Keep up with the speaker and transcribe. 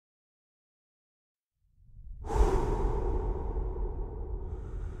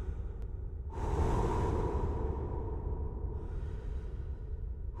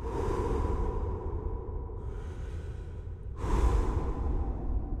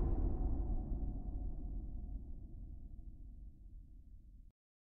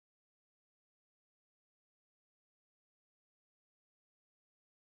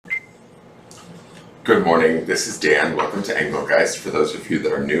Good morning, this is Dan. Welcome to Engelgeist. For those of you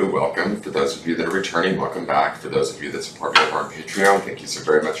that are new, welcome. For those of you that are returning, welcome back. For those of you that support me over on Patreon, thank you so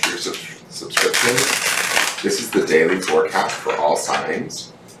very much for your subscription. This is the daily forecast for all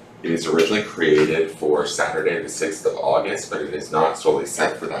signs. It is originally created for Saturday the 6th of August, but it is not solely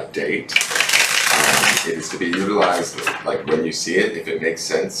set for that date. It is to be utilized like when you see it. If it makes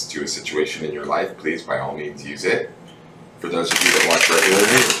sense to a situation in your life, please by all means use it. For those of you that watch regularly,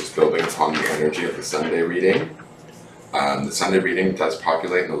 we're just building upon the energy of the Sunday reading. The Sunday reading does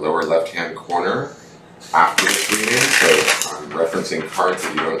populate in the lower left-hand corner after this reading, so I'm referencing cards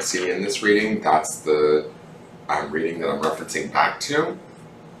that you don't see in this reading. That's the reading that I'm referencing back to.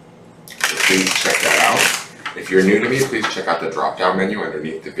 So please check that out. If you're new to me, please check out the drop-down menu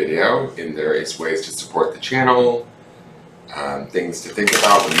underneath the video. In there is ways to support the channel, things to think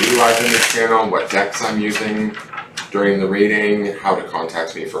about when utilizing this channel, what decks I'm using during the reading, how to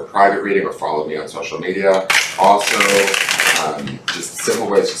contact me for a private reading or follow me on social media. Also, just simple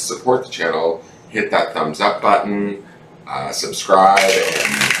ways to support the channel. Hit that thumbs up button, subscribe,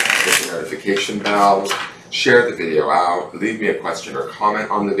 and hit the notification bell. Share the video out, leave me a question or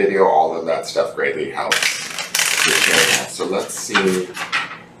comment on the video. All of that stuff greatly helps the channel. So let's see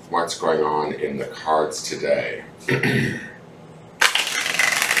what's going on in the cards today.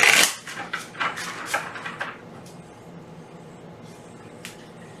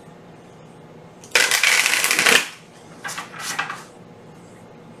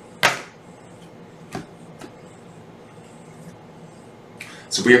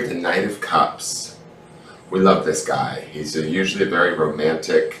 So we have the Knight of Cups. We love this guy. He's usually a very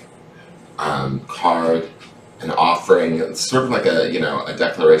romantic card, an offering. It's sort of like a, a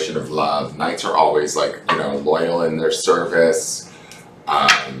declaration of love. Knights are always like, loyal in their service.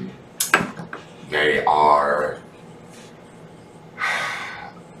 They are,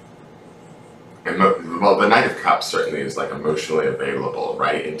 well, the Knight of Cups certainly is like emotionally available,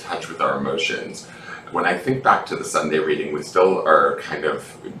 right? In touch with our emotions. When I think back to the Sunday reading, we still are kind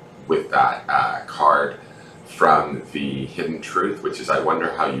of with that card from the Hidden Truth, which is I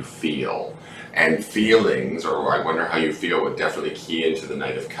wonder how you feel. And feelings, or I wonder how you feel, would definitely key into the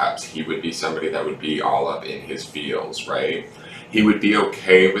Knight of Cups. He would be somebody that would be all up in his feels, right? He would be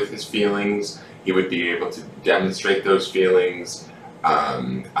okay with his feelings. He would be able to demonstrate those feelings,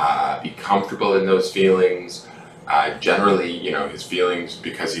 be comfortable in those feelings. Generally, his feelings,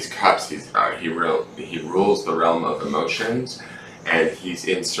 because he's cups, he rules the realm of emotions, and he's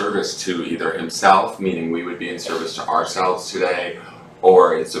in service to either himself, meaning we would be in service to ourselves today,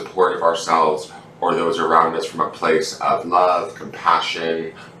 or in support of ourselves or those around us from a place of love,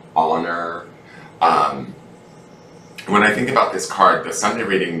 compassion, honor. When I think about this card, the Sunday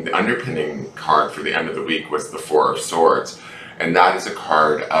reading, the underpinning card for the end of the week was the Four of Swords. And that is a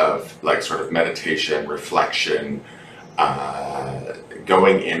card of like sort of meditation, reflection,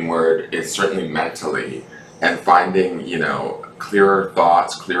 going inward, is certainly mentally, and finding, clearer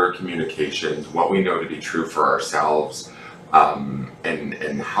thoughts, clearer communications, what we know to be true for ourselves,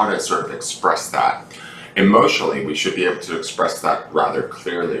 and how to sort of express that. Emotionally, we should be able to express that rather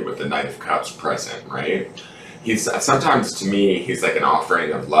clearly with the Knight of Cups present, right? He's sometimes, to me, he's like an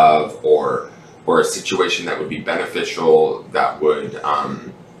offering of love, or a situation that would be beneficial, that would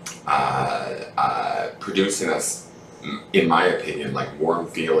produce in us, in my opinion, like warm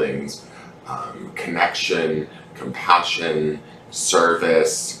feelings, connection, compassion,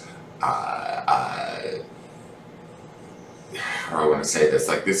 service. How do I want to say this?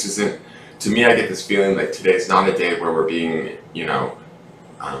 Like, this isn't, to me, I get this feeling like today's not a day where we're being,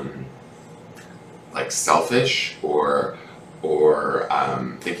 like selfish or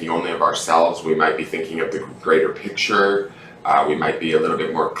thinking only of ourselves. We might be thinking of the greater picture. We might be a little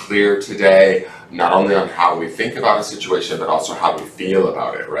bit more clear today, not only on how we think about a situation, but also how we feel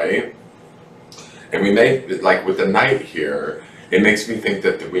about it, right? And we may, like with the Knight here, it makes me think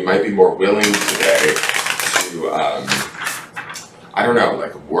that we might be more willing today to, I don't know,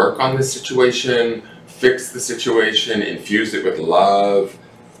 like work on this situation, fix the situation, infuse it with love,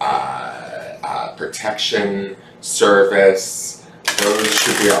 protection, service. Those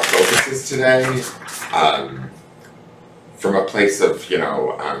should be our focuses today, from a place of,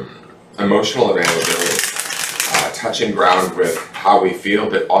 emotional availability, touching ground with how we feel,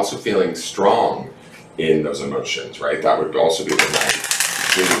 but also feeling strong in those emotions, right? That would also be the Knight.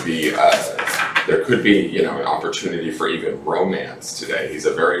 It would be, there could be, an opportunity for even romance today. He's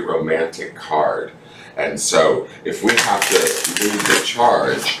a very romantic card. And so if we have to lead the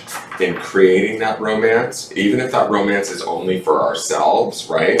charge in creating that romance, even if that romance is only for ourselves,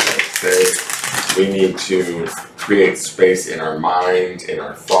 right? Like say we need to create space in our mind, in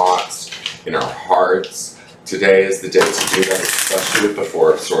our thoughts, in our hearts. Today is the day to do that, especially with the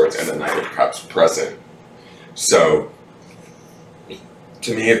Four of Swords and the Knight of Cups present. So,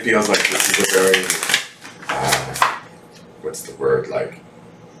 to me it feels like this is a very, what's the word, like,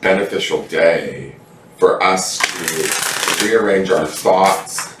 beneficial day for us to rearrange our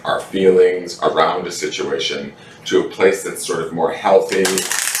thoughts, our feelings around a situation to a place that's sort of more healthy,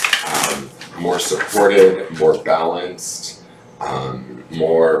 more supported, more balanced,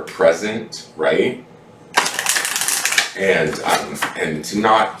 more present, right? And to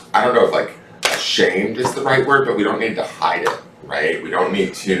not, I don't know if like ashamed is the right word, but we don't need to hide it, right? We don't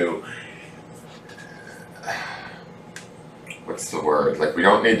need to, what's the word? Like, we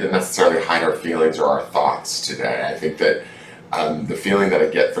don't need to necessarily hide our feelings or our thoughts today. I think that the feeling that I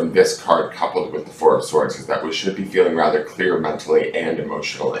get from this card coupled with the Four of Swords is that we should be feeling rather clear mentally and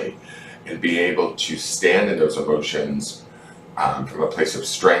emotionally, and be able to stand in those emotions from a place of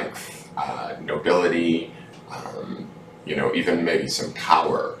strength, nobility, you know, even maybe some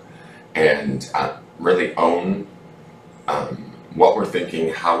power, and really own what we're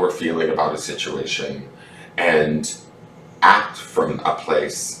thinking, how we're feeling about a situation, and act from a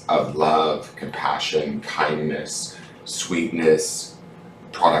place of love, compassion, kindness, sweetness,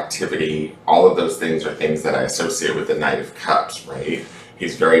 productivity. All of those things are things that I associate with the Knight of Cups, right?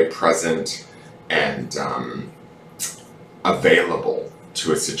 He's very present and available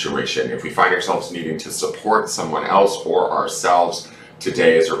to a situation. If we find ourselves needing to support someone else or ourselves,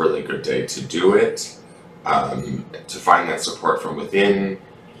 today is a really good day to do it, to find that support from within.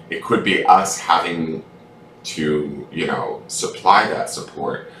 It could be us having to, you know, supply that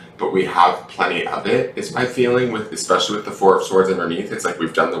support, but we have plenty of it, is my feeling, with especially with the Four of Swords underneath. It's like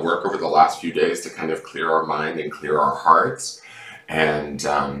we've done the work over the last few days to kind of clear our mind and clear our hearts, and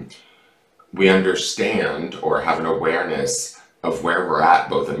we understand or have an awareness of where we're at,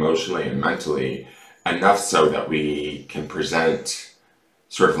 both emotionally and mentally, enough so that we can present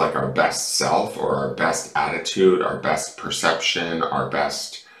sort of like our best self, or our best attitude, our best perception, our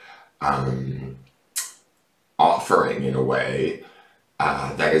best offering in a way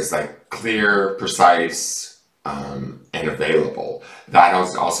that is like clear, precise, and available. That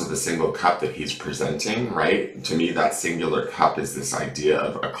is also the single cup that he's presenting, right? To me, that singular cup is this idea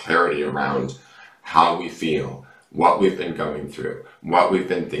of a clarity around how we feel, what we've been going through, what we've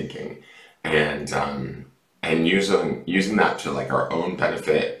been thinking, and using that to like our own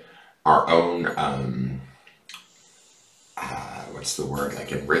benefit, our own what's the word,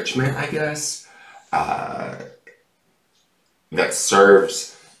 like enrichment, I guess, that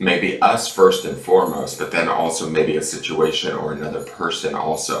serves maybe us first and foremost, but then also maybe a situation or another person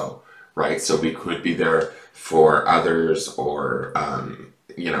also, right? So we could be there for others, or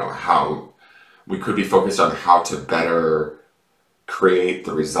you know, how we could be focused on how to better create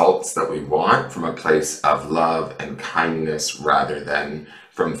the results that we want from a place of love and kindness, rather than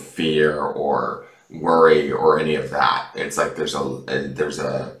from fear or worry or any of that. It's like there's a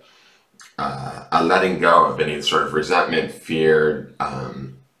letting go of any sort of resentment, fear,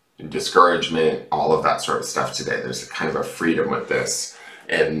 discouragement, all of that sort of stuff today. There's a kind of a freedom with this.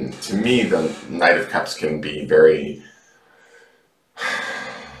 And to me, the Knight of Cups can be very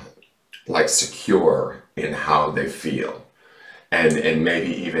like secure in how they feel. And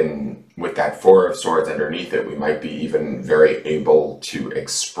maybe even with that Four of Swords underneath it, we might be even very able to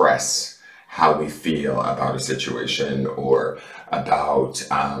express how we feel about a situation, or about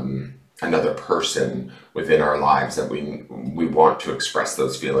another person within our lives that we want to express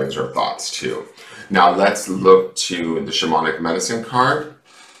those feelings or thoughts to. Now let's look to the Shamanic Medicine card.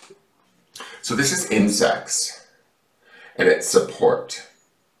 So this is insects, and it's support.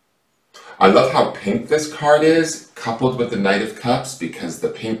 I love how pink this card is, coupled with the Knight of Cups, because the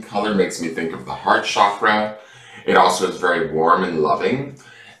pink color makes me think of the heart chakra. It also is very warm and loving.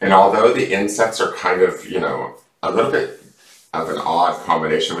 And although the insects are kind of, you know, a little bit of an odd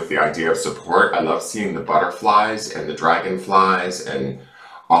combination with the idea of support, I love seeing the butterflies and the dragonflies and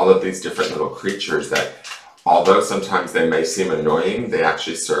all of these different little creatures that, although sometimes they may seem annoying, they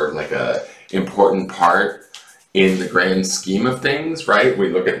actually serve like a important part in the grand scheme of things, right? We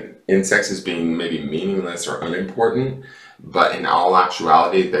look at insects as being maybe meaningless or unimportant, but in all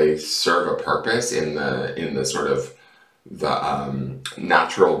actuality, they serve a purpose in the sort of the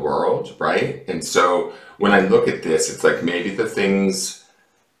natural world, right? And so when I look at this, it's like maybe the things,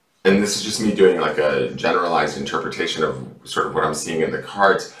 and this is just me doing like a generalized interpretation of sort of what I'm seeing in the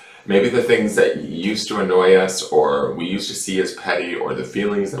cards, maybe the things that used to annoy us, or we used to see as petty, or the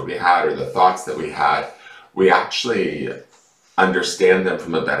feelings that we had, or the thoughts that we had, we actually understand them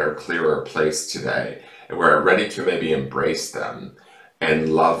from a better, clearer place today, and we're ready to maybe embrace them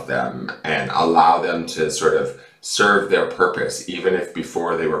and love them and allow them to sort of serve their purpose, even if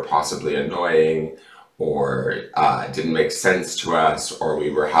before they were possibly annoying or didn't make sense to us, or we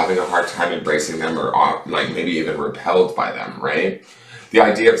were having a hard time embracing them, or like maybe even repelled by them, right? The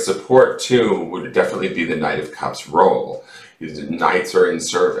idea of support too would definitely be the Knight of Cups role. Knights are in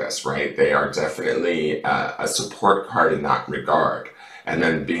service, right? They are definitely a support card in that regard. And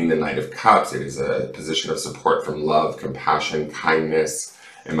then being the Knight of Cups, it is a position of support from love, compassion, kindness,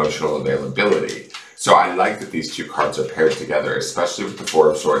 emotional availability. So I like that these two cards are paired together, especially with the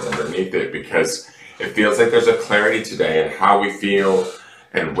Four of Swords underneath it, because it feels like there's a clarity today in how we feel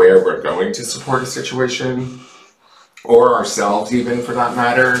and where we're going to support a situation, or ourselves even for that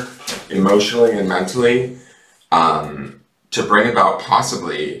matter, emotionally and mentally, to bring about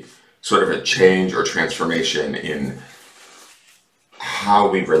possibly sort of a change or transformation in how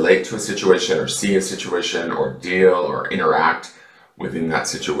we relate to a situation or see a situation or deal or interact within that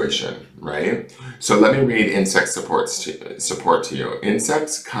situation, right? So let me read insect support to you.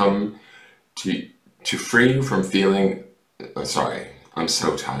 Insects come to free you from feeling, sorry, I'm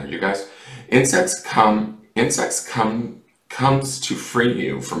so tired, you guys. Comes to free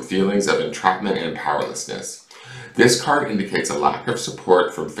you from feelings of entrapment and powerlessness. This card indicates a lack of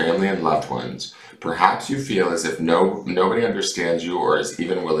support from family and loved ones. Perhaps you feel as if nobody understands you or is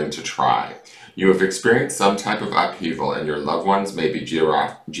even willing to try. You have experienced some type of upheaval and your loved ones may be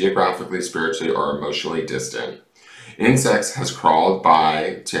geographically, spiritually, or emotionally distant. Insects has crawled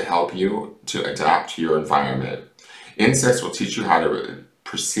by to help you to adapt to your environment. Insects will teach you how to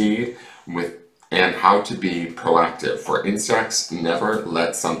proceed with and how to be proactive, for insects never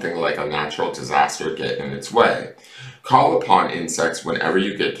let something like a natural disaster get in its way. Call upon insects whenever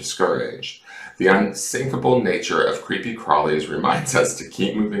you get discouraged. The unsinkable nature of creepy crawlies reminds us to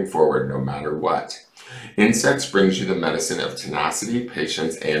keep moving forward no matter what. Insects brings you the medicine of tenacity,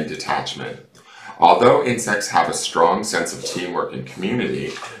 patience, and detachment. Although insects have a strong sense of teamwork and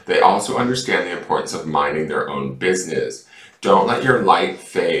community, they also understand the importance of minding their own business. Don't let your light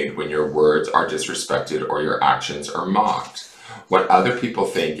fade when your words are disrespected or your actions are mocked. What other people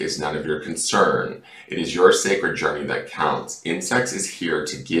think is none of your concern. It is your sacred journey that counts. Insects is here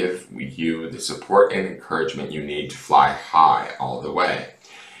to give you the support and encouragement you need to fly high all the way.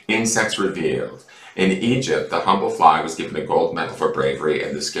 Insects revealed. In Egypt, the humble fly was given a gold medal for bravery,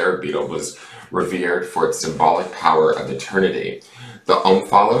 and the scarab beetle was revered for its symbolic power of eternity. The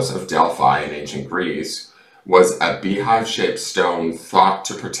omphalos of Delphi in ancient Greece was a beehive-shaped stone thought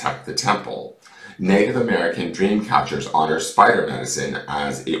to protect the temple. Native American dream catchers honor spider medicine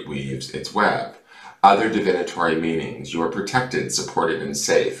as it weaves its web. Other divinatory meanings: you are protected, supported, and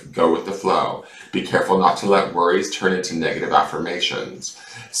safe. Go with the flow. Be careful not to let worries turn into negative affirmations.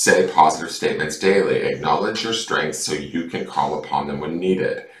 Say positive statements daily. Acknowledge your strengths so you can call upon them when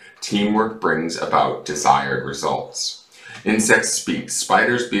needed. Teamwork brings about desired results. Insects speak.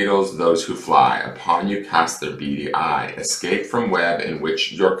 Spiders, beetles, those who fly. Upon you cast their beady eye. Escape from web in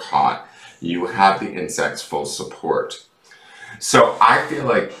which you're caught. You have the insect's full support. So I feel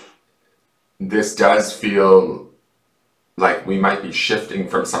like this does feel like we might be shifting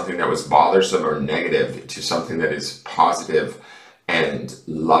from something that was bothersome or negative to something that is positive and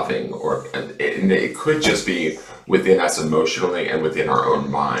loving, and it could just be within us emotionally and within our own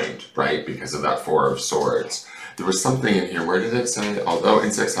mind, right? Because of that Four of Swords. There was something in here. Where did it say? Although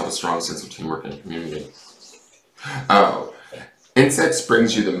insects have a strong sense of teamwork and community. Oh, insects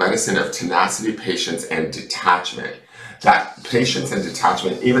brings you the medicine of tenacity, patience, and detachment. That patience and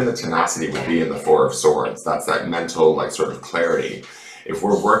detachment, even the tenacity, would be in the Four of Swords. That's that mental, like, sort of clarity. If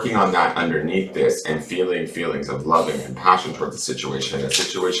we're working on that underneath this and feeling feelings of love and compassion towards a situation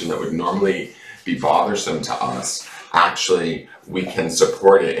that would normally be bothersome to us, actually we can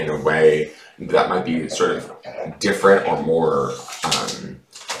support it in a way that might be sort of different or more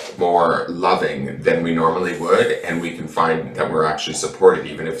loving than we normally would, and we can find that we're actually supported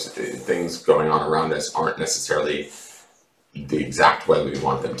even if things going on around us aren't necessarily the exact way we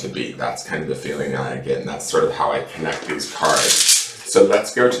want them to be. That's kind of the feeling that I get, and that's sort of how I connect these cards. So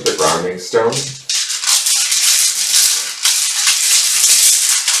let's go to the grounding stone.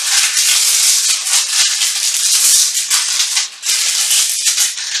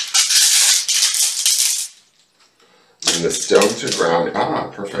 And the stone to ground,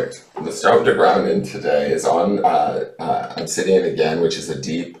 perfect. The stone to ground in today is on obsidian again, which is a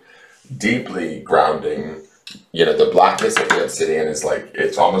deeply grounding. You know, the blackness of the obsidian is like,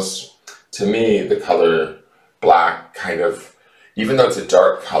 it's almost, to me, the color black kind of, even though it's a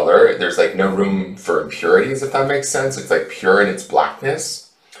dark color, there's like no room for impurities, if that makes sense. It's like pure in its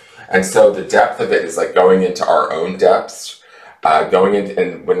blackness. And so the depth of it is like going into our own depths. Going in,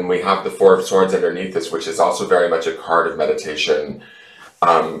 and when we have the Four of Swords underneath this, which is also very much a card of meditation,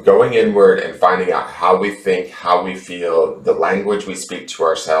 going inward and finding out how we think, how we feel, the language we speak to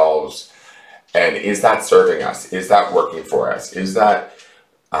ourselves, and is that serving us? Is that working for us? Is that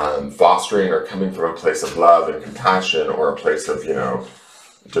fostering or coming from a place of love and compassion, or a place of, you know,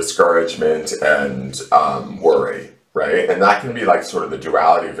 discouragement and worry, right? And that can be like sort of the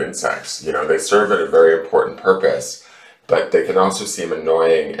duality of insects. You know, they serve a very important purpose, but they can also seem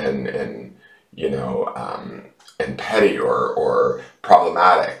annoying and you know, and petty or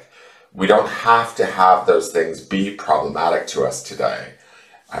problematic. We don't have to have those things be problematic to us today.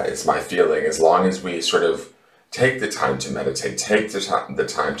 It's my feeling, as long as we sort of take the time to meditate, take the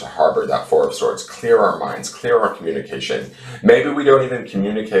time to harbor that Four of Swords, clear our minds, clear our communication. Maybe we don't even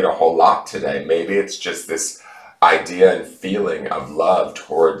communicate a whole lot today. Maybe it's just this idea and feeling of love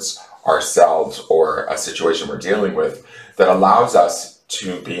towards ourselves or a situation we're dealing with that allows us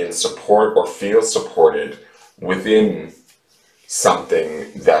to be in support or feel supported within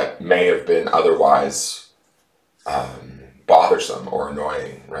something that may have been otherwise bothersome or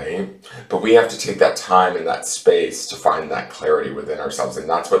annoying, right? But we have to take that time and that space to find that clarity within ourselves. And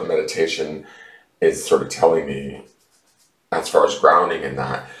that's what meditation is sort of telling me as far as grounding in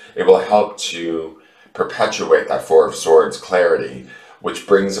that. It will help to perpetuate that Four of Swords clarity, which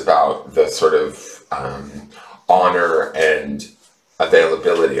brings about the sort of honor and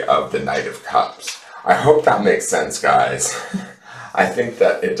availability of the Knight of Cups. I hope that makes sense, guys. I think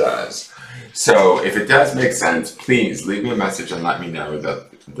that it does. So if it does make sense, please leave me a message and let me know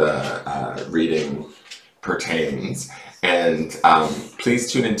that the reading pertains. And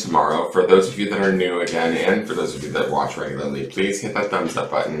please tune in tomorrow. For those of you that are new again, and for those of you that watch regularly, please hit that thumbs up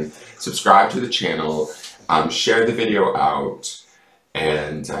button, subscribe to the channel, share the video out,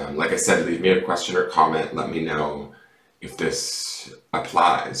 and like I said, leave me a question or comment. Let me know if this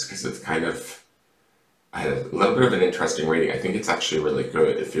applies, because it's kind of, I had a little bit of an interesting reading. I think it's actually really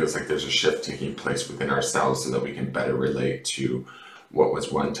good. It feels like there's a shift taking place within ourselves so that we can better relate to what was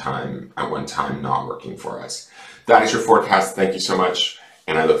at one time not working for us. That is your forecast. Thank you so much,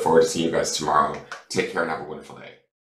 and I look forward to seeing you guys tomorrow. Take care and have a wonderful day.